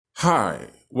Hi,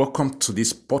 welcome to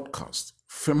this podcast,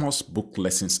 Famous Book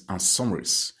Lessons and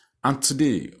Summaries. And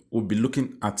today we'll be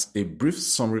looking at a brief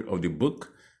summary of the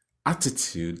book,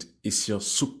 Attitude is Your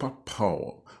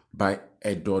Superpower by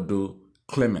Eduardo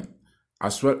Clemente,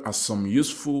 as well as some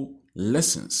useful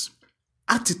lessons.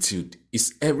 Attitude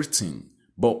is everything,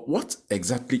 but what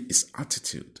exactly is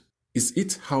attitude? Is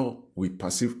it how we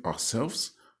perceive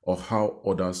ourselves or how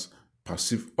others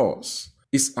perceive us?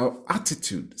 Is our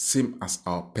attitude same as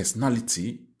our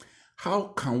personality? How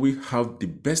can we have the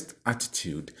best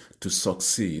attitude to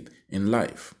succeed in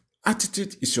life?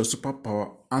 Attitude is Your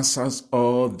Superpower answers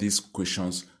all these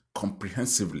questions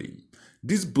comprehensively.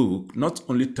 This book not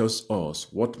only tells us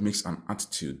what makes an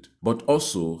attitude, but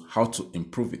also how to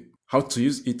improve it, how to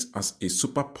use it as a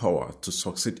superpower to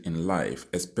succeed in life,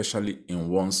 especially in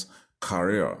one's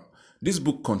career. This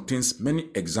book contains many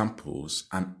examples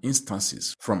and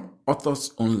instances from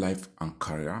author's own life and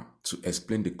career to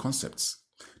explain the concepts.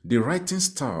 The writing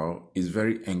style is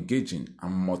very engaging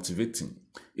and motivating.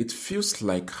 It feels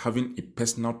like having a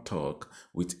personal talk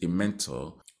with a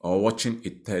mentor or watching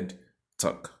a TED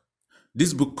Talk.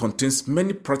 This book contains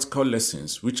many practical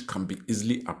lessons which can be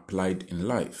easily applied in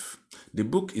life. The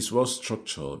book is well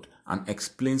structured and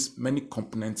explains many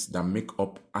components that make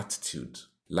up attitude,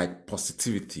 like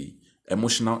positivity,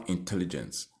 emotional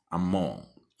intelligence, and more.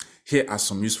 Here are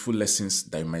some useful lessons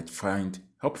that you might find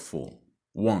helpful.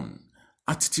 1.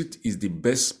 Attitude is the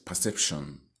best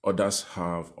perception others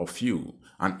have of you,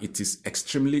 and it is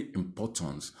extremely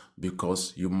important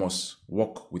because you must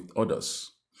work with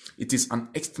others. It is an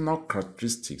external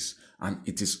characteristic and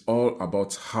it is all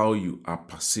about how you are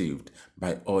perceived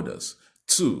by others.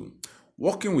 2.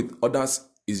 Working with others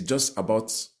is just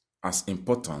about as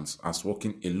important as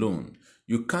working alone.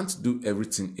 You can't do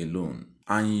everything alone,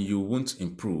 and you won't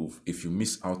improve if you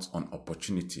miss out on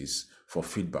opportunities for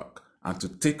feedback and to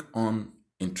take on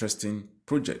interesting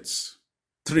projects.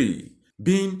 3.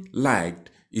 Being liked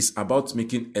is about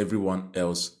making everyone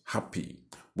else happy.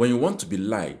 When you want to be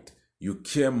liked, you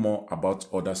care more about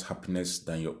others' happiness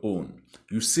than your own.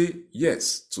 You say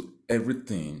yes to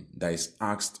everything that is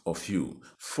asked of you.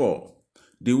 4.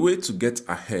 The way to get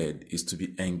ahead is to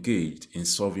be engaged in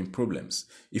solving problems.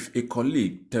 If a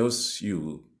colleague tells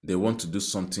you they want to do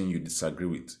something you disagree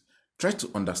with, try to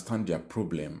understand their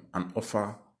problem and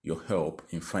offer your help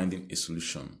in finding a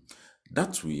solution.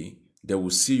 That way, they will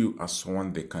see you as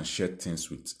someone they can share things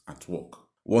with at work.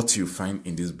 What you find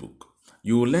in this book?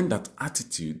 You will learn that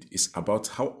attitude is about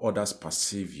how others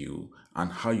perceive you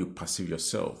and how you perceive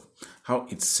yourself, how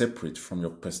it's separate from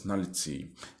your personality,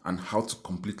 and how to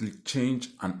completely change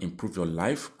and improve your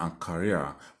life and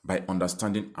career by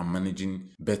understanding and managing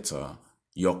better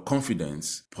your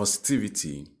confidence,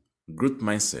 positivity, growth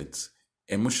mindset,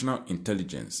 emotional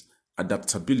intelligence,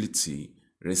 adaptability,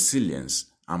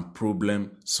 resilience, and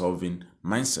problem-solving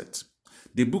mindset.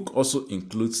 The book also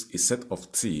includes a set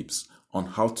of tips on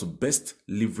how to best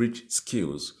leverage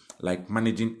skills like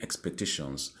managing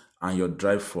expectations and your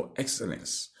drive for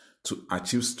excellence to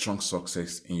achieve strong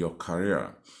success in your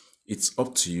career. It's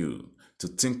up to you to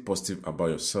think positive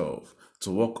about yourself,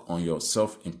 to work on your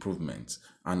self-improvement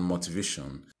and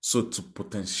motivation so to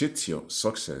potentiate your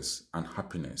success and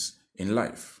happiness in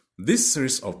life. This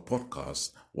series of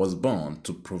podcasts was born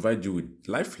to provide you with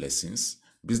life lessons,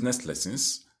 business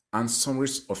lessons, and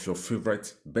summaries of your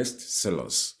favorite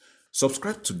bestsellers.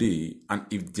 Subscribe today, and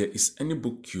if there is any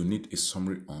book you need a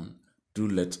summary on, do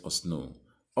let us know.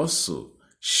 Also,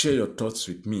 share your thoughts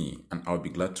with me and I'll be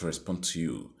glad to respond to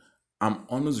you. I'm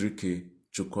Onuzrike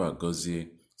Chukwu Agozie.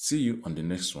 See you on the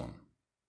next one.